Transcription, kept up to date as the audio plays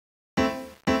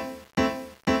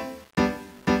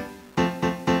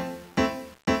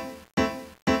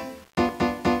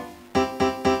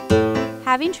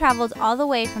Having traveled all the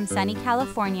way from sunny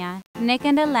California, Nick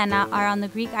and Elena are on the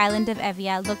Greek island of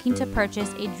Evia looking to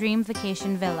purchase a dream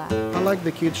vacation villa. I like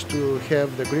the kids to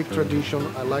have the Greek tradition.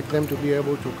 I like them to be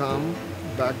able to come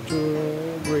back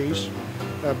to Greece,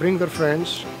 bring their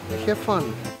friends, have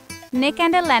fun. Nick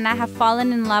and Elena have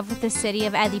fallen in love with the city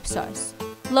of Edipsos,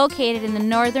 located in the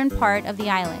northern part of the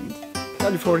island.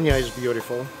 California is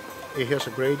beautiful. It has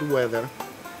a great weather,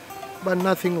 but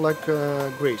nothing like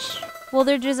Greece. Will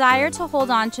their desire to hold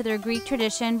on to their Greek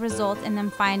tradition result in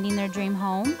them finding their dream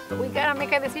home? We gotta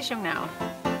make a decision now.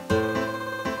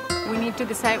 We need to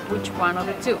decide which one of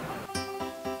the two.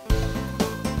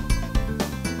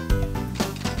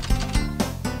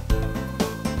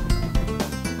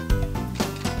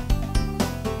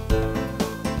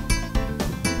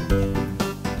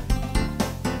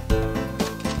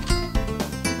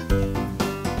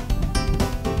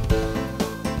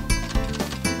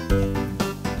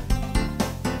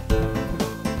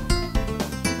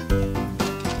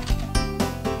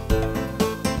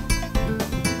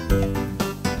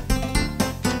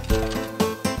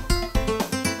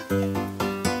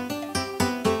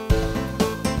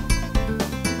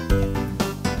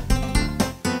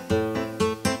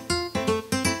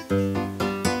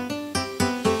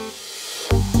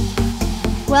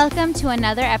 Welcome to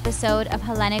another episode of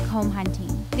Hellenic Home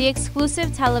Hunting, the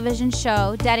exclusive television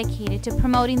show dedicated to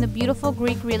promoting the beautiful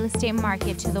Greek real estate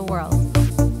market to the world.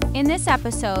 In this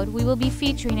episode, we will be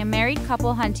featuring a married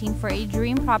couple hunting for a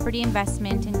dream property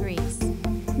investment in Greece.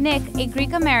 Nick, a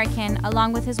Greek American,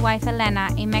 along with his wife Elena,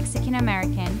 a Mexican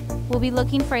American, will be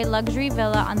looking for a luxury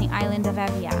villa on the island of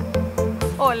Evia.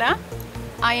 Hola,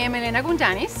 I am Elena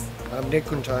Gountanis. I'm Nick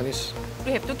Gountanis.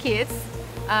 We have two kids.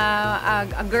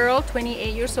 A girl,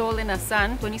 28 years old, and a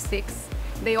son, 26.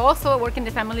 They also work in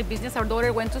the family business. Our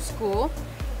daughter went to school,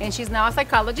 and she's now a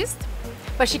psychologist.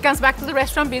 But she comes back to the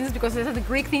restaurant business because this is the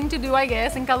Greek thing to do, I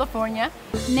guess, in California.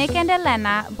 Nick and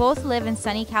Elena both live in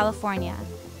sunny California,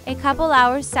 a couple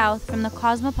hours south from the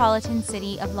cosmopolitan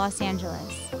city of Los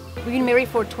Angeles. We've been married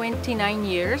for 29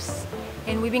 years,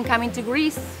 and we've been coming to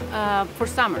Greece for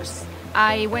summers.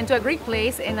 I went to a Greek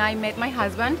place, and I met my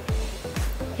husband.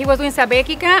 He was doing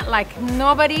sabekika like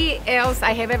nobody else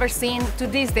I have ever seen to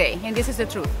this day, and this is the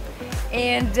truth.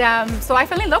 And so I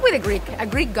fell in love with a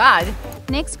Greek god.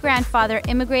 Nick's grandfather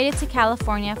immigrated to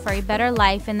California for a better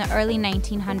life in the early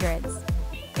 1900s,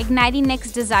 igniting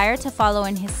Nick's desire to follow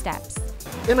in his steps.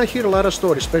 And I hear a lot of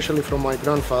stories, especially from my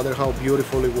grandfather, how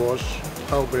beautiful it was,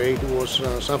 how great it was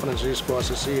San Francisco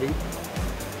as a city.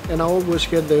 And I always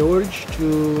had the urge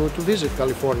to visit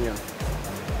California.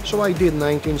 So I did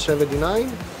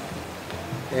 1979,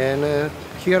 and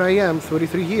here I am,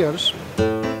 33 years.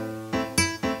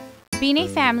 Being a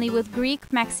family with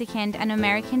Greek, Mexican, and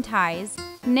American ties,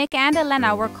 Nick and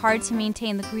Elena work hard to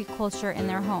maintain the Greek culture in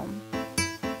their home.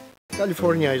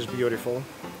 California is beautiful.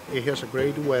 It has a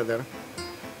great weather,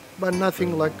 but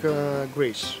nothing like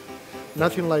Greece.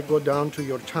 Nothing like go down to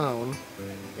your town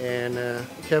and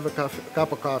have a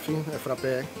cup of coffee, a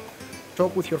frappe,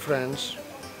 talk with your friends,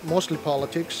 mostly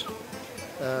politics,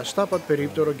 stop at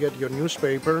Periptero, get your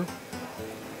newspaper,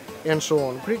 and so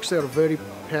on. Greeks are very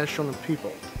passionate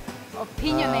people.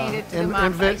 Opinionated to the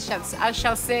max, I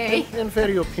shall say. And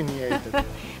very opinionated.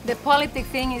 The politic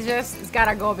thing is just, it's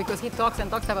gotta go, because he talks and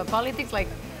talks about politics like,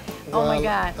 oh my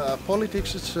God.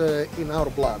 Politics is in our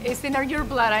blood. It's in your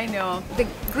blood, I know. The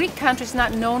Greek country is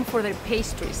not known for their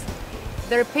pastries.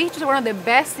 Their pastries are one of the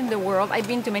best in the world. I've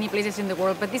been to many places in the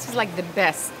world, but this is like the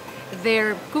best.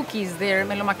 Their cookies, their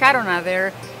melomakarona,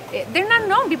 they're not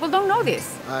known. People don't know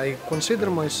this. I consider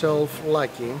myself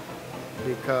lucky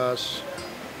because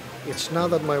it's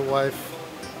not that my wife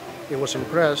was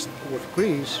impressed with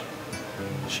Greece.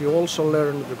 She also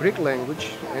learned the Greek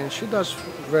language, and she does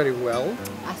very well.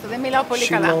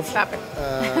 She loves, Stop it.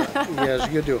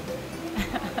 Yes, you do.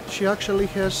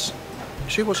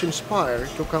 She was inspired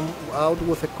to come out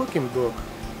with a cooking book.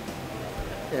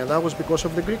 And that was because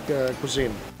of the Greek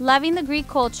cuisine. Loving the Greek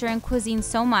culture and cuisine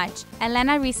so much,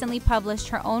 Elena recently published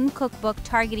her own cookbook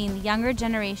targeting the younger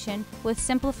generation with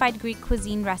simplified Greek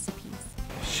cuisine recipes.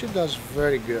 She does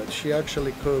very good. She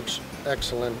actually cooks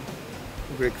excellent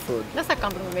Greek food. That's a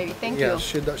compliment, baby. Thank you. Yes,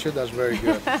 she does very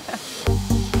good.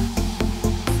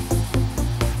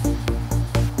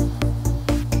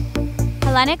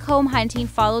 Hellenic Home Hunting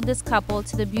followed this couple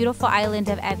to the beautiful island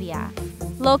of Evia,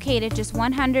 located just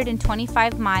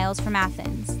 125 miles from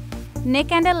Athens.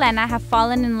 Nick and Elena have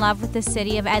fallen in love with the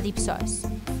city of Edipsos,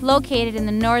 located in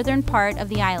the northern part of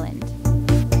the island.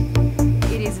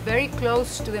 It is very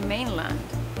close to the mainland.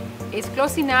 It's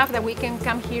close enough that we can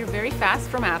come here very fast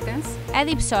from Athens.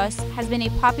 Edipsos has been a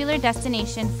popular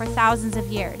destination for thousands of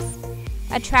years,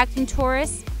 attracting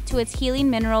tourists to its healing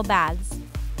mineral baths.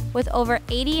 With over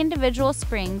 80 individual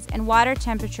springs and water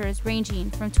temperatures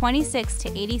ranging from 26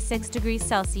 to 86 degrees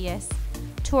Celsius,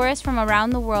 tourists from around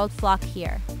the world flock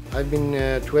here. I've been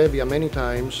to Evia many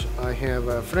times. I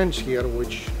have friends here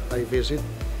which I visit,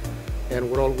 and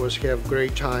we always have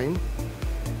great time.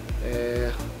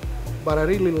 But I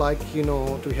really like,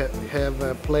 to have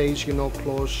a place,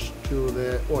 close to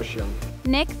the ocean.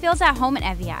 Nick feels at home in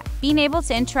Evia, being able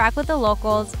to interact with the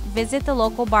locals, visit the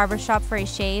local barbershop for a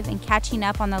shave, and catching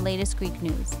up on the latest Greek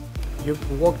news. You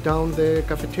walk down the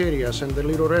cafeterias and the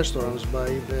little restaurants by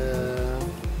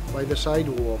the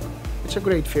sidewalk. It's a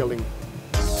great feeling.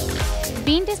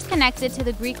 Being disconnected to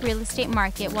the Greek real estate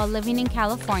market while living in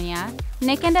California,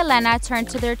 Nick and Elena turned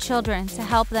to their children to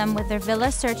help them with their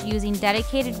villa search using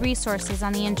dedicated resources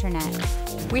on the internet.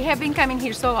 We have been coming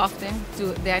here so often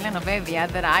to the island of Evia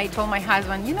that I told my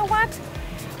husband, you know what?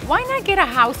 Why not get a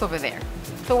house over there?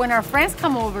 So when our friends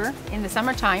come over in the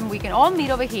summertime, we can all meet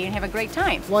over here and have a great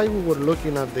time. While we were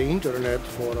looking at the internet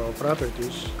for our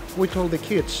properties, we told the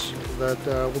kids that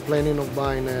we're planning on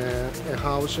buying a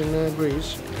house in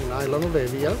Greece, in the island of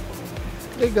Evia.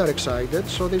 They got excited,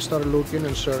 so they started looking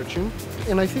and searching.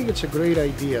 And I think it's a great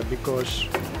idea because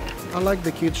I like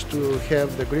the kids to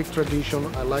have the Greek tradition.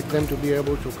 I like them to be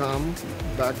able to come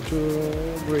back to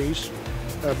Greece,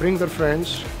 bring their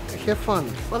friends, have fun.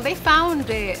 Well, they found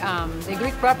the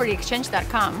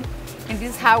GreekPropertyExchange.com, and this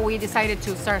is how we decided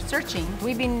to start searching.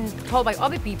 We've been told by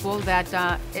other people that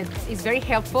it's very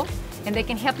helpful and they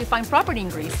can help you find property in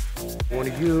Greece.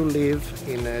 When you live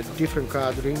in a different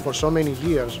country for so many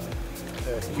years,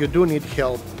 you do need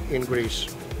help in Greece.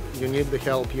 You need the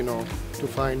help, to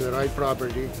find the right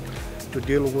property, to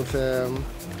deal with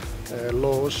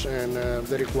laws and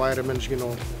the requirements,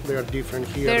 they are different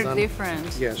here. They're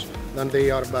different. Yes, than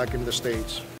they are back in the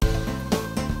States.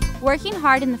 Working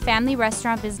hard in the family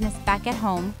restaurant business back at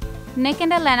home, Nick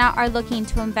and Elena are looking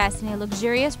to invest in a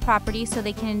luxurious property so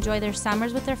they can enjoy their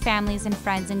summers with their families and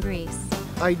friends in Greece.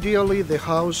 Ideally, the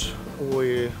house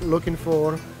we're looking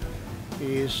for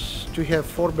is to have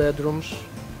 4 bedrooms,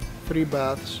 3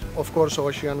 baths, of course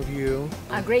ocean view.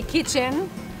 A great kitchen,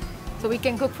 so we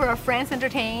can cook for our friends,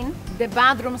 entertain. The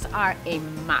bathrooms are a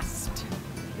must,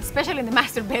 especially in the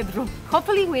master bedroom.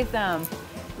 Hopefully with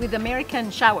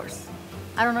American showers.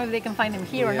 I don't know if they can find them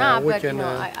here or not, but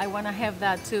I want to have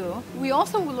that too. We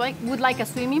also would like a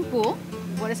swimming pool.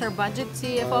 What is our budget,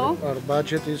 CFO? Our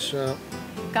budget is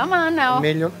come on now. a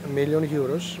million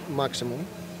euros maximum.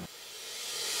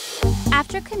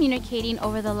 After communicating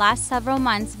over the last several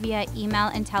months via email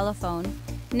and telephone,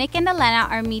 Nick and Elena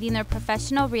are meeting their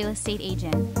professional real estate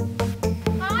agent.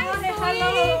 Hi,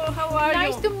 hello, how are you?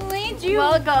 Nice to meet you.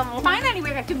 Welcome. Finally, we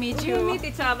have to meet you. We meet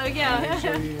each other, yeah.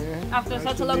 After Nice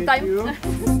such to a long meet time. you.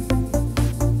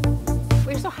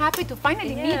 We're so happy to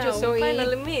finally meet you. So we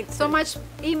finally meet. So much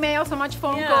email, so much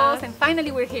phone calls, and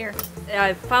finally we're here.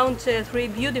 I found 3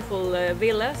 beautiful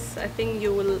villas. I think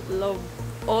you will love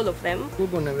all of them. We're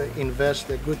going to invest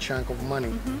a good chunk of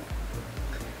money.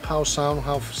 How sound,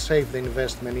 how safe the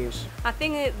investment is. I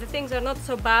think the things are not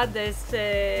so bad as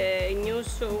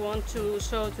news want to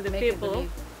show to the people.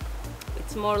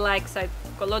 It's more like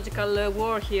psychological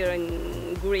war here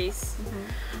in Greece.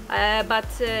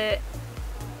 But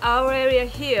our area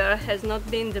here has not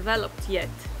been developed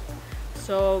yet.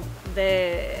 So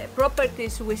the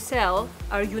properties we sell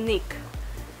are unique.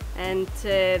 And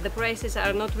the prices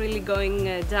are not really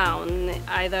going down.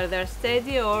 Either they're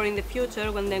steady, or in the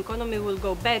future when the economy will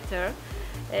go better,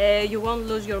 you won't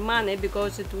lose your money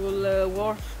because it will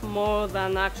worth more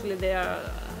than actually they are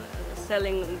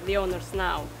selling the owners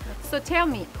now. So tell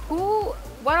me,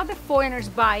 what are the foreigners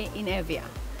buy in Evia?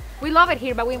 We love it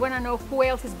here, but we want to know who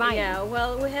else is buying. Yeah,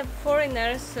 well, we have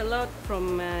foreigners a lot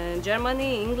from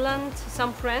Germany, England,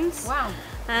 some friends. Wow.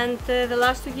 And the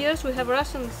last 2 years we have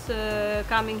Russians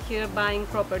coming here buying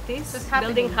properties, so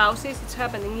building houses. It's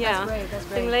happening, yeah. That's great, that's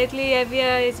great. I think lately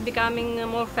Evia is becoming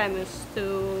more famous to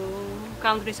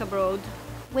countries abroad.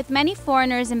 With many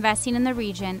foreigners investing in the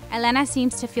region, Elena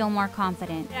seems to feel more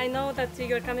confident. I know that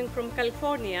you're coming from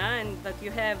California and that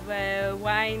you have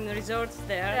wine resorts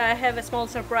there. I have a small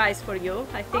surprise for you.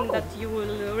 I think that you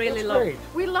will really love it.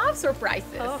 We love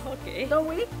surprises. Oh, okay. Don't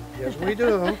we? Yes, we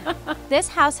do. This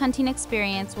house hunting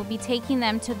experience will be taking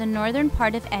them to the northern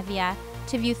part of Evia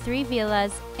to view 3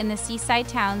 villas in the seaside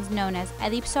towns known as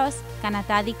Edipsos,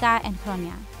 Kanatadika, and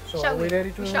Chronia. So are we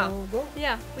ready to go?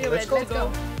 Yeah, we're Let's ready to go.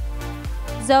 go.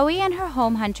 Zoe and her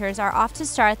home hunters are off to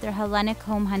start their Hellenic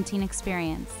home hunting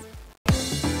experience.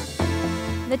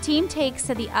 The team takes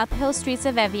to the uphill streets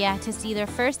of Evia to see their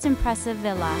first impressive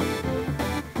villa.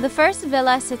 The first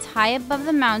villa sits high above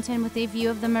the mountain with a view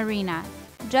of the marina,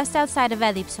 just outside of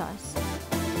Edipsos.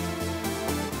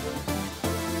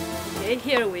 Okay,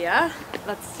 here we are.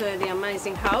 That's the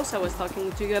amazing house I was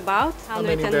talking to you about. How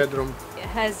many bedrooms? It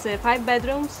has 5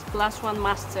 bedrooms plus 1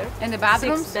 master. And the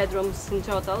bathrooms? 6 bedrooms in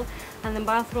total. And the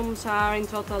bathrooms are in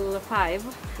total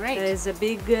 5. Great. There is a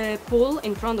big pool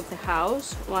in front of the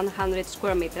house, 100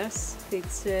 square meters.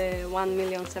 It's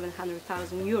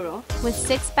 €1,700,000. With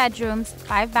 6 bedrooms,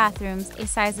 5 bathrooms, a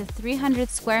size of 300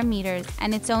 square meters,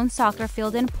 and its own soccer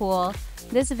field and pool,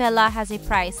 this villa has a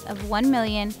price of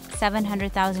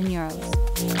 €1,700,000.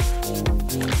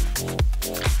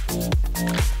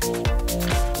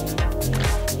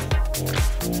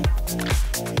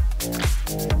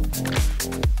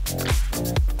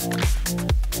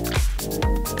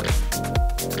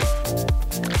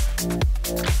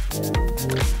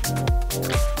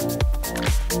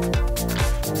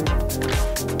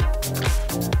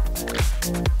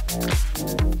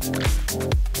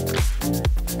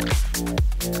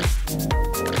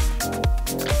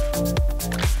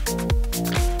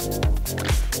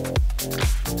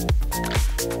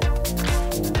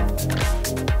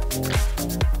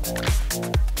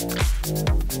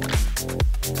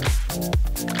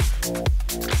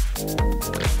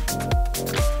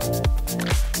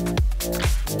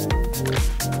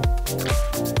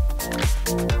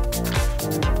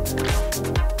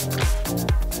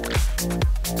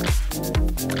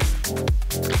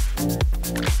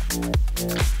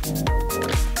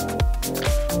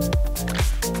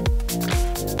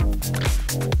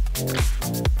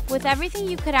 With everything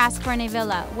you could ask for in a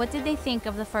villa, what did they think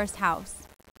of the first house?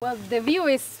 Well, the view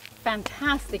is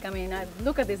fantastic. I mean,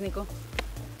 look at this, Nico.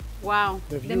 Wow,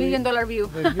 the $1 million view.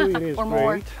 The view it is or great.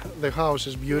 more. The house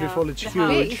is beautiful. Yeah. It's The huge.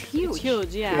 house It's huge. It's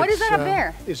huge, yeah. What is that up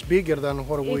there? It's bigger than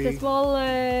what It's we. a small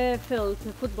field,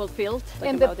 a football field.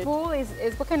 And the pool is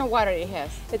what kind of water it has?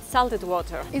 It's salted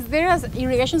water. Is there an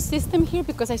irrigation system here?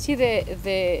 Because I see the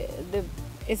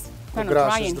it's kind of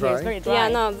grass dry is in here. dry. It's very dry. Yeah,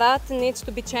 no, that needs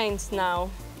to be changed now.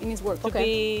 It needs work. To Okay.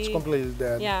 be, It's completely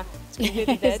dead. yeah, it's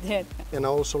completely It's dead. dead. And I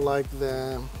also like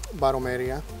the bottom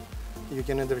area. You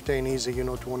can entertain easy,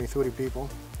 20, 30 people.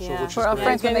 Yeah. So which For is our great.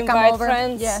 friends when You they can come invite over.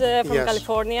 friends Yes. from Yes.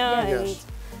 California and Yes.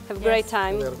 have a great Yes.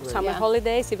 time. They're great. Summer Yeah.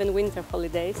 holidays, even winter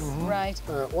holidays. Right.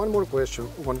 One more question.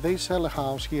 When they sell a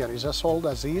house here, is that sold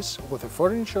as is with the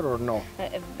furniture or no?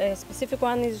 The specific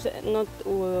one is not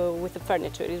with the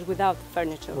furniture, it's without the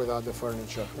furniture. Without the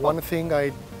furniture. One thing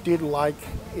I did like,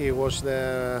 it was the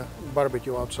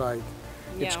barbecue outside.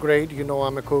 It's Yeah. great,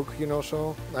 I'm a cook, so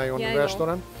I own Yeah, I a know.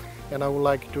 restaurant, and I would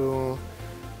like to.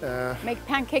 Make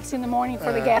pancakes in the morning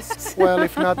for the guests. Well,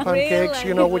 if not pancakes,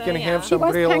 and, we can yeah. have He some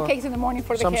wants grill, pancakes in the morning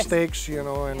for the some guests. steaks,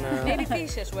 and Maybe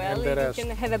fish as well. and the You rest. can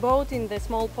have a boat in the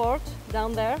small port down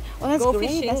there. Oh, that's go great,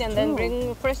 fishing that's and then true. bring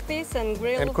fresh fish and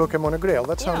grill. and cook them on a grill.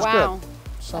 That sounds Wow.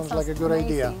 good. Sounds like a good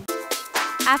idea. amazing.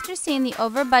 After seeing the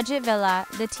over-budget villa,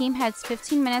 the team heads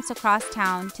 15 minutes across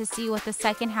town to see what the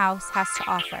second house has to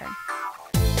offer.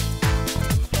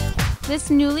 This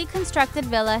newly constructed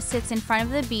villa sits in front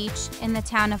of the beach in the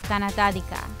town of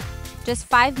Kanatadica, just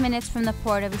 5 minutes from the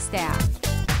port of Istea.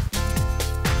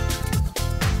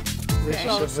 This is a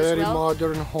Close as very well.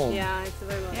 modern home. Yeah, it's a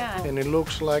very much. Yeah. And it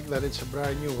looks like that it's a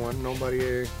brand new one.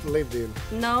 Nobody lived in.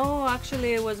 No,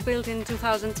 actually it was built in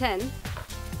 2010.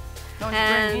 No, it's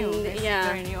brand new. And, It's yeah.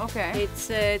 very new. Okay. It's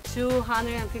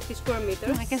 250 square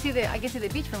meters. I can see the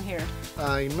beach from here.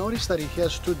 I noticed that it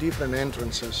has 2 different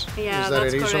entrances. Yeah, Is there a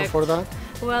that's reason correct. for that?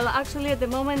 Well, actually at the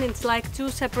moment it's like 2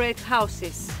 separate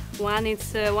houses. One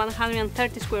is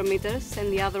 130 square meters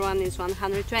and the other one is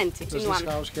 120 Does in this one.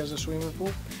 house has a swimming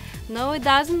pool? No, it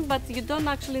doesn't, but you don't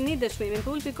actually need a swimming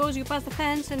pool because you pass the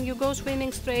fence and you go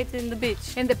swimming straight in the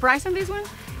beach. And the price on this one?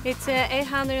 It's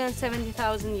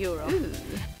 870,000 euro.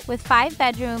 With 5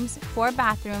 bedrooms, 4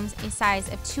 bathrooms, a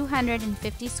size of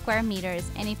 250 square meters,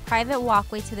 and a private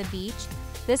walkway to the beach,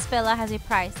 this villa has a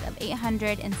price of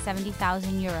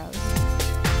 870,000 euros.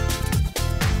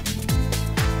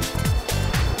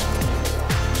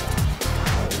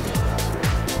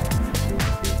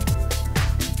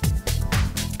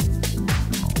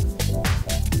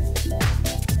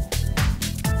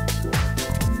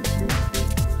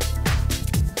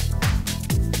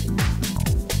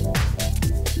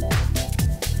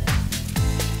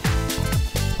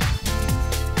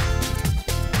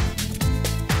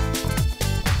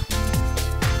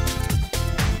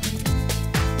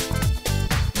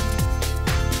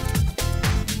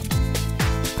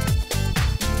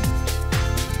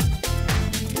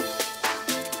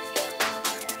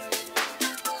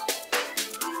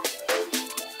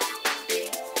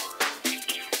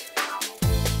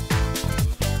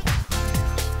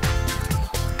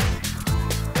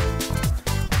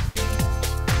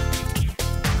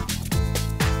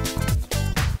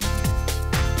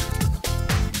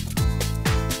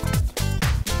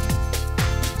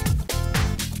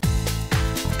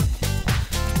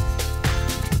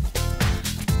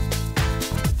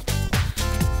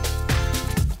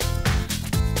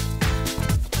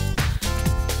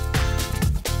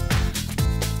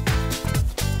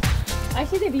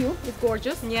 see the view, it's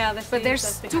gorgeous. Yeah, but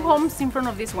there's two homes in front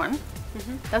of this one.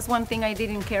 That's one thing I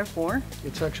didn't care for.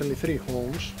 It's actually 3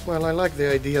 homes. Well, I like the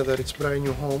idea that it's a brand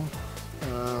new home.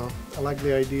 I like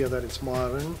the idea that it's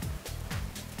modern.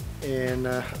 And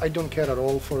I don't care at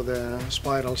all for the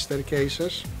spiral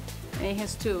staircases. And it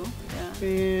has 2. Yeah.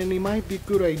 And it might be a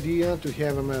good idea to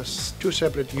have them as 2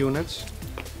 separate units.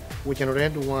 We can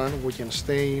rent one, we can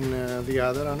stay in the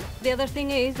other. And the other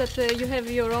thing is that you have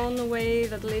your own way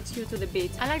that leads you to the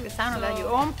beach. I like the sound of that,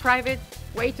 your own private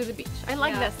way to the beach. I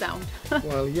like that sound.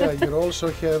 Well, yeah, you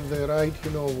also have the right,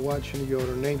 of watching your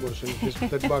neighbors in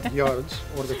the backyards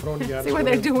or the front yards. See what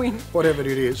they're doing. Whatever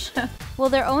it is. Will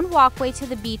their own walkway to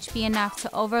the beach be enough to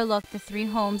overlook the 3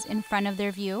 homes in front of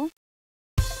their view?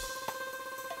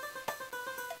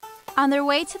 On their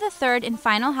way to the 3rd and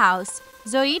final house,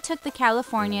 Ζωή took the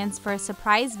Californians for a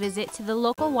surprise visit to the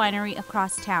local winery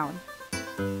across town.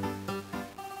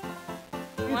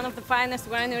 One of the finest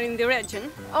wineries in the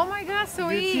region. Oh my God,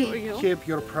 Ζωή! Did you keep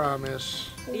your promise?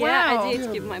 Yeah, Wow. I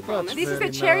did keep my promise. This is the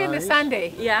Very cherry on the nice.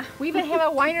 sundae. Yeah. We even have a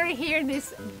winery here in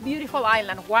this beautiful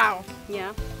island. Wow.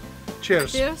 Yeah.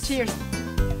 Cheers. Cheers. Cheers.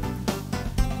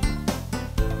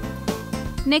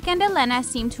 Nick and Elena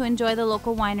seem to enjoy the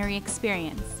local winery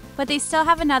experience, but they still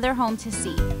have another home to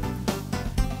see.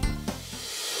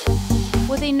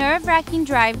 With a nerve-wracking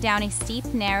drive down a steep,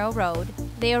 narrow road,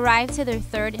 they arrive to their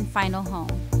 3rd and final home.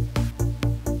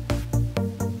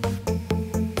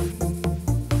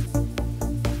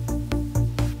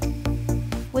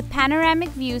 With panoramic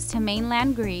views to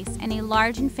mainland Greece and a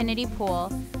large infinity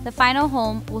pool, the final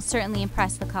home will certainly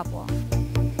impress the couple.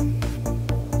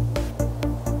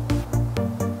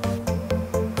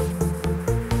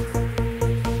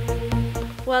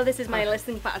 Well, this is my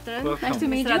listing partner. Nice to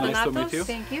meet Mr. you. Nice to meet you.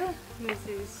 Thank you.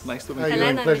 Mrs. Nice to Hi, meet you. Elena.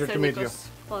 Helena, Pleasure Mr. to meet you. Nikos.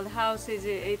 Well, the house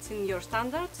it's in your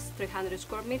standards, 300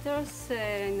 square meters,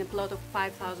 in a plot of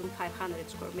 5,500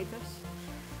 square meters.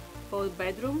 4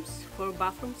 bedrooms, 4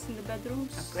 bathrooms in the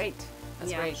bedrooms. That's great.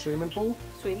 That's Yeah. great. Swimming pool?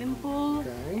 Swimming pool,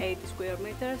 Okay. 80 square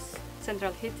meters,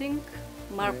 central heating,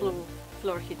 marble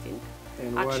floor heating.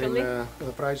 And Actually,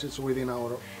 the price is within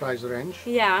our price range?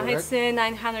 yeah, correct? it's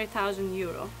 900,000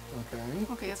 euro. Okay.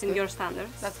 Okay, that's It's in good. your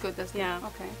standards. That's good. That's good. Yeah.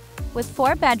 Okay. With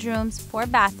 4 bedrooms, 4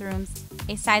 bathrooms,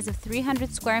 a size of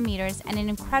 300 square meters, and an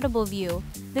incredible view,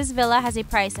 this villa has a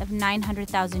price of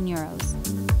 900,000 euros.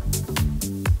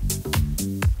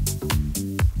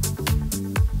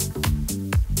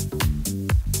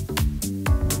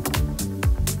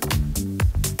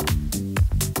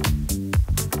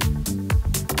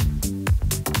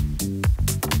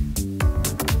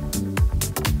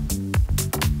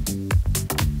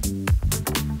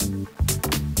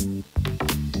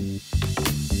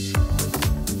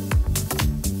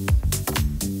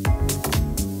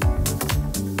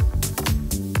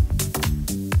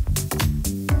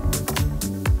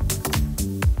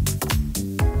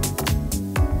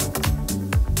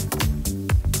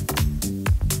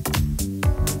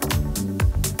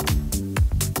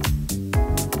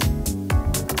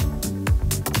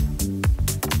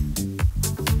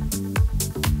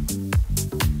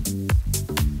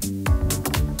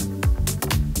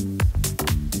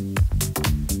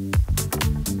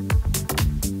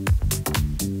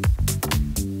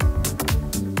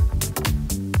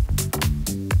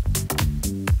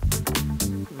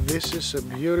 This is a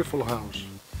beautiful house.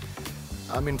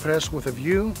 I'm impressed with the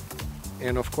view,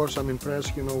 and of course I'm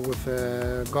impressed, with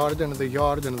the garden, the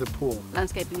yard, and the pool.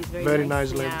 Landscaping is Very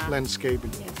nice Yeah.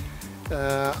 landscaping. Yes.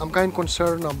 I'm kind of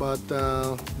concerned about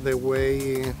the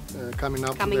way coming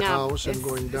up to Coming the up. house and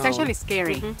going down. It's actually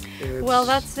scary. It's- Well,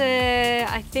 that's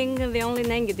I think the only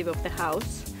negative of the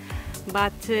house,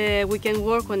 but we can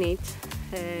work on it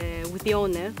with the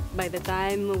owner. By the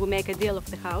time we make a deal of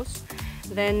the house,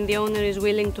 then the owner is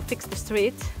willing to fix the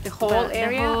street, The whole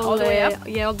area, all the way up?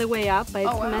 Yeah, all the way up by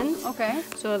Oh, wow. cement. Okay.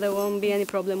 So there won't be any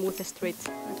problem with the street.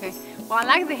 Okay. Well, I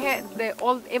like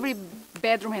every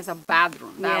bedroom has a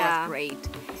bathroom. That Yeah. was great.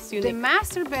 It's The unique.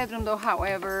 master bedroom, though,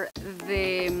 however,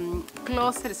 the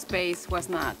closet space was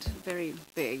not very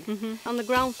big. On the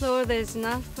ground floor, there's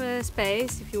enough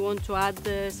space. If you want to add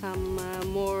some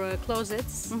more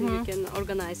closets, you can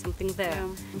organize something there.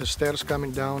 The stairs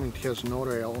coming down, it has no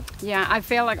rail. Yeah, I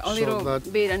felt like a So little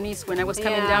that- bit uneasy when I was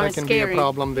coming Yeah. down. That It's can be scary. a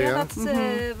problem Yeah, there.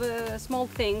 that's small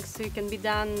things. It can be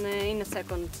done in a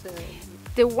second.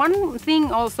 The one thing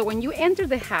also, when you enter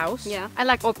the house, Yeah. I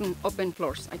like open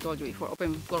floors. I told you before,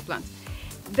 open floor plans.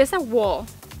 There's a wall.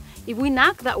 If we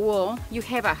knock that wall, you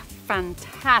have a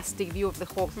fantastic view of the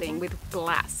whole thing with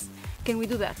glass. Can we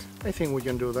do that? I think we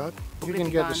can do that. You can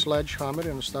Pretty get fun. a sledgehammer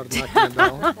and start knocking it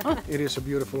down. It is a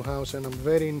beautiful house and I'm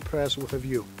very impressed with the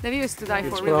view. The view is to die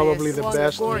It's for, really. probably It's the wonderful.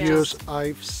 best Gorgeous. views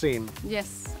I've seen. Yes,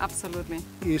 absolutely.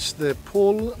 Is the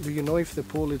pool, do you know if the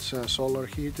pool is solar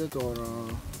heated or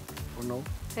no?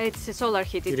 It's solar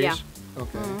heated, It yeah. is?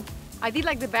 Okay. I did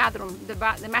like the bathroom, the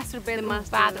master bedroom.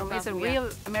 master bathroom is a bathroom, real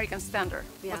American standard.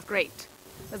 It Yeah. was great.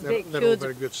 That's They're, big, they're all huge.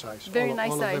 very good size. Very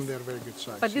nice all size. of them, they're very good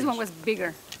size. But this yes. one was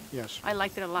bigger. Yes. I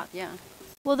liked it a lot, yeah.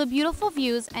 Will the beautiful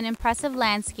views and impressive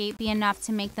landscape be enough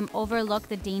to make them overlook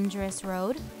the dangerous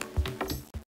road?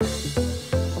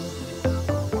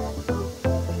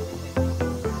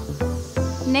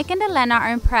 Nick and Elena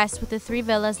are impressed with the 3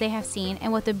 villas they have seen and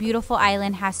what the beautiful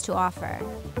island has to offer.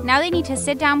 Now they need to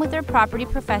sit down with their property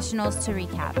professionals to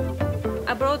recap.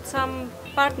 I brought some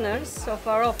partners of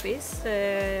our office.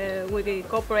 We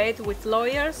cooperate with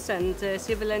lawyers and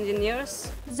civil engineers.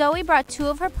 Zoe brought 2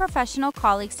 of her professional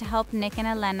colleagues to help Nick and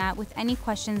Elena with any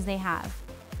questions they have.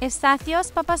 Evsthathios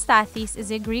Papastάθης is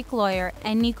a Greek lawyer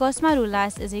and Nikos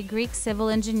Mαρουλάς is a Greek civil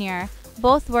engineer,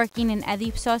 both working in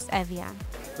Edipsos, Evia.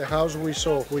 The house we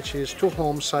saw, which is 2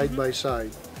 homes side by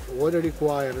side, what it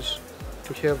requires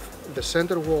to have the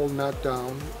center wall knocked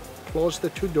down, close the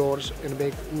 2 doors and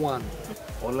make 1.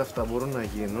 Όλα αυτά μπορούν να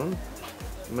γίνουν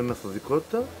με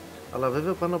μεθοδικότητα, αλλά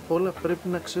βέβαια πάνω απ' όλα πρέπει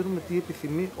να ξέρουμε τι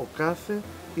επιθυμεί ο κάθε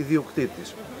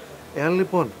ιδιοκτήτης. Εάν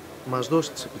λοιπόν μας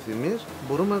δώσει τις επιθυμίες,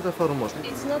 μπορούμε να τα εφαρμόσουμε.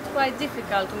 It's not quite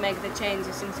difficult to make the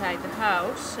changes inside the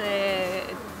house.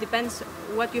 Depends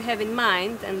what you have in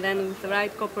mind, and then with the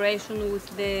right cooperation with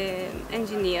the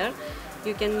engineer,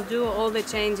 you can do all the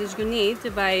changes you need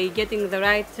by getting the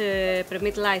right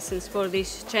permit license for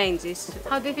these changes.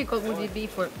 How difficult would it be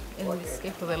for, in this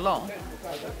case, for the law,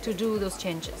 to do those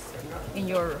changes, in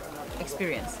your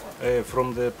experience? From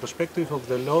the perspective of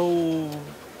the law,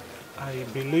 I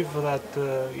believe that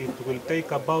it will take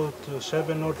about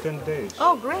 7 or 10 days.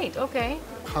 Oh, great, okay.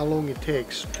 How long it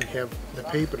takes to have the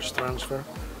papers transfer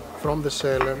from the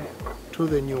seller to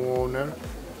the new owner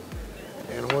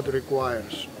and what it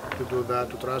requires to do that,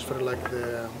 to transfer like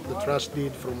the trust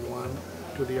deed from one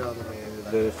to the other.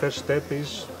 The first step is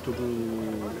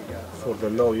for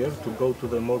the lawyer to go to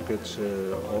the mortgage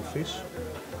office,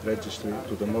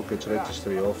 to the mortgage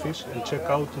registry office and check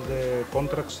out the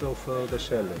contracts of the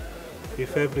seller.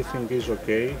 If everything is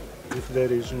okay, if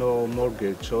there is no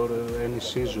mortgage or any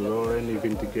seizure or any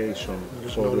vindication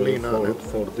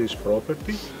for this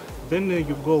property, then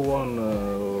you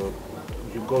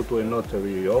go to a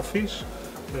notary office.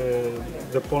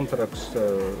 The contracts,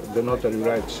 the notary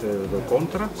writes the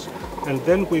contracts, and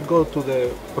then we go to the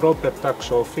proper tax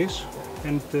office,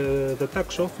 and the tax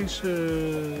office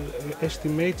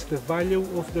estimates the value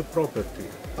of the property.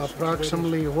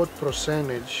 Approximately what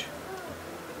percentage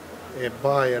a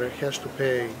buyer has to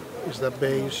pay? Is that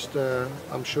based,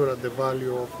 I'm sure, at the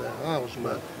value of the house,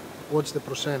 but what's the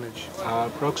percentage?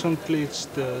 Approximately it's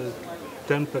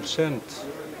 10%.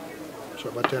 So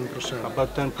about 10%. About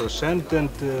 10%, and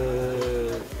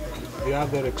the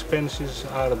other expenses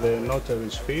are the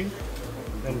notary's fee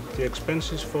and the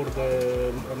expenses for the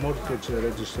mortgage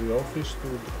registry office to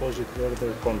deposit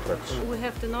their contracts. We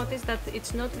have to notice that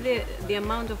it's not the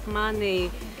amount of money,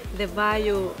 the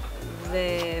value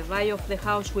of the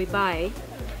house we buy.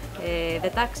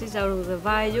 The taxes are the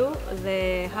value the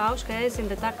house has in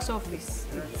the tax office.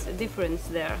 It's a difference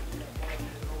there.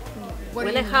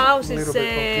 When a house is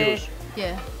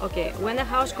Yeah. okay, when a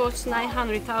house costs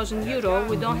 900,000 euro,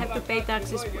 we don't have to pay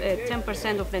taxes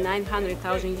 10% of the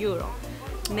 900,000 euro.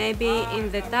 Maybe in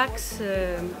the tax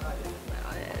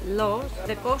law,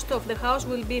 the cost of the house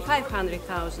will be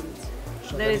 500,000.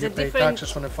 So there is you a pay different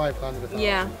taxes on a 500,000.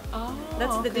 Yeah,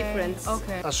 that's the okay. difference.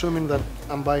 Okay. Assuming that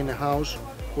I'm buying a house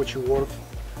which is worth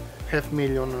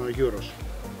 €500,000 euros.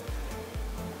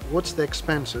 What's the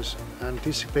expenses I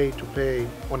anticipate to pay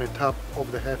on the top of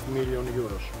the €500,000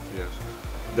 euros? Yes.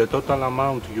 The total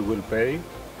amount you will pay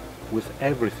with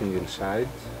everything inside,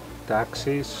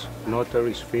 taxes,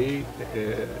 notary's fee,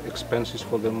 expenses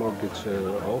for the mortgage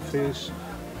office,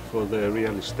 for the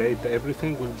real estate,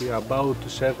 everything will be about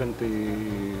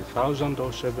 70,000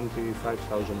 or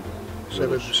 75,000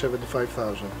 euros.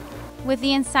 75,000. With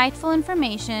the insightful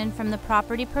information from the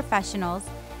property professionals,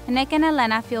 Nick and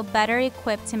Elena feel better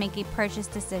equipped to make a purchase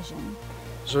decision.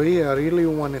 Zoe, I really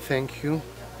want to thank you,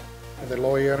 the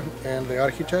lawyer and the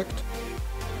architect.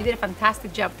 You did a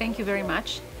fantastic job. Thank you very much.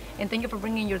 And thank you for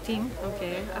bringing your team.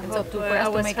 Okay, I And hope so for us I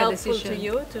to was make a helpful decision. to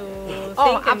you to Oh,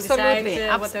 think and absolutely.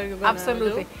 decide what are you going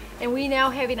Absolutely. to do. And we now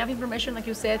have enough information, like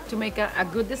you said, to make a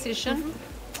good decision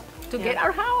to get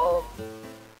our house.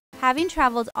 Having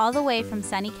traveled all the way from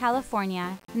sunny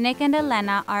California, Nick and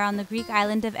Elena are on the Greek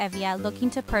island of Evia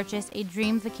looking to purchase a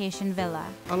dream vacation villa.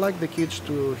 I like the kids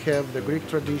to have the Greek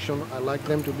tradition. I like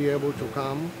them to be able to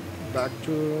come back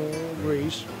to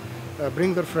Greece,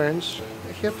 bring their friends,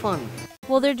 have fun.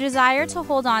 Will their desire to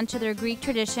hold on to their Greek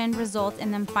tradition result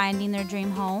in them finding their dream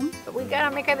home? But we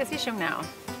gotta make a decision now.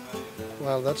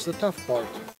 Well, that's the tough part.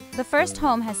 The first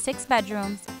home has 6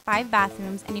 bedrooms, 5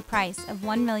 bathrooms, and a price of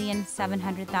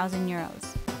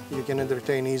 €1,700,000. You can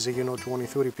entertain easy, 20,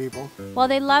 30 people. While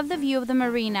they love the view of the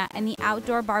marina and the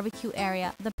outdoor barbecue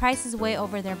area, the price is way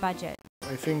over their budget.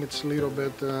 I think it's a little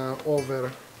bit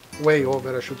way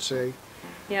over, I should say,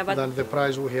 than the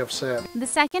price we have set. The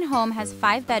second home has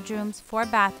 5 bedrooms, 4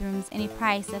 bathrooms, and a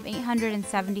price of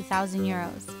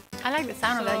 €870,000. I like the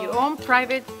sound of that. Your own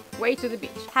private way to the beach.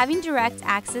 Having direct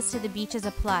access to the beach is a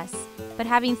plus, but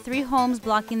having 3 homes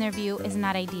blocking their view is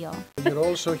not ideal. You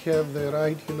also have the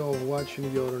right, of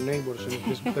watching your neighbors in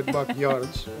his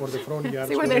backyards or the front yards.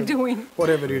 See what they're doing.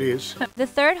 Whatever it is. The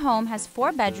third home has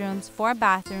 4 bedrooms, 4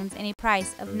 bathrooms, and a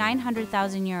price of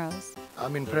 €900,000.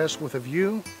 I'm impressed with the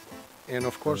view, and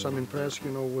of course I'm impressed,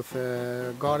 with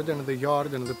the garden, the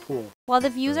yard, and the pool. While the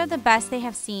views are the best they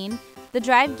have seen, the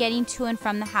drive getting to and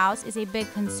from the house is a big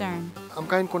concern. I'm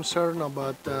kind of concerned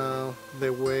about the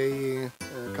way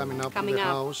coming up to the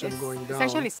house and going down.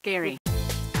 It's actually scary.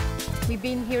 We've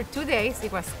been here 2 days.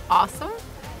 It was awesome.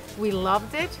 We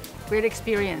loved it. Great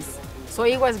experience. So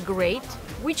it was great.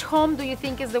 Which home do you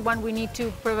think is the one we need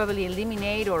to probably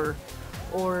eliminate or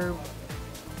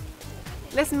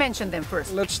let's mention them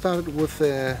first. Let's start with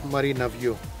the marina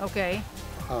view. Okay.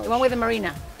 House. The one with the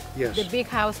marina. Yes. The big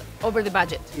house over the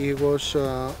budget. It was,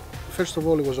 first of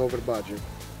all, it was over budget.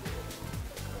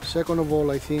 Second of all,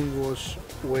 I think it was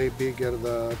way bigger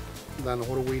than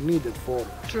what we needed for.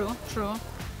 True, true.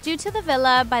 Due to the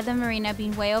villa by the marina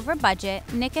being way over budget,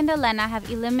 Nick and Elena have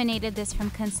eliminated this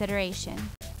from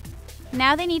consideration.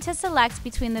 Now they need to select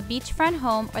between the beachfront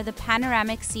home or the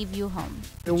panoramic sea view home.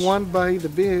 The one by the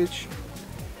beach,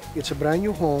 it's a brand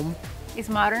new home. It's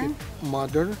modern.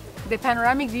 Modern. The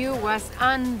panoramic view was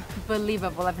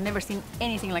unbelievable. I've never seen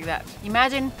anything like that.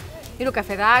 Imagine,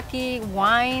 cafedaki,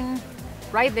 wine,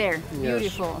 right there. Yes.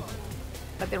 Beautiful.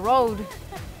 But the road,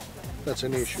 that's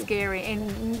an issue. Scary.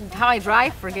 And how I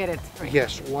drive, forget it.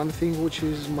 Yes, one thing which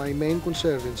is my main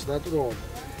concern is that road.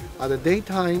 At the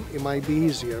daytime, it might be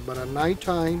easier, but at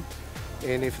nighttime,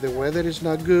 and if the weather is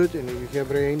not good and you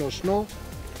have rain or snow,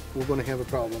 we're going to have a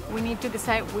problem. We need to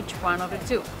decide which one of the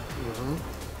two. Mm-hmm.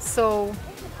 So,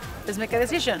 let's make a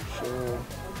decision. So,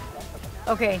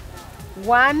 okay,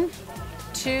 1,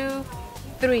 2,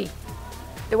 3.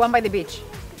 The one by the beach.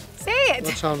 Say it.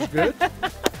 that sounds good.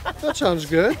 That sounds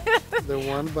good. The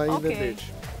one by the beach.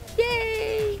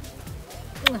 Yay!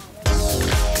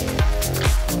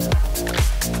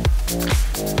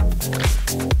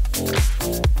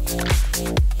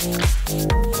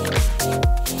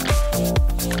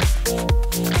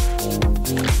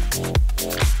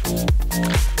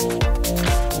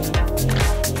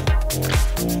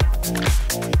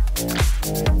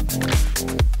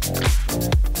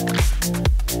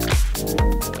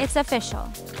 It's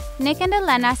official. Nick and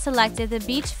Elena selected the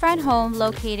beachfront home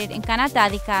located in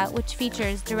Kanatadica, which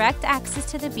features direct access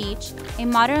to the beach, a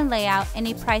modern layout, and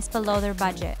a price below their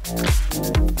budget.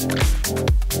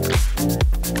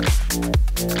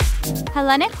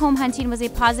 Hellenic home hunting was a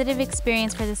positive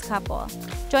experience for this couple.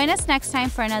 Join us next time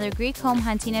for another Greek home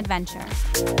hunting adventure.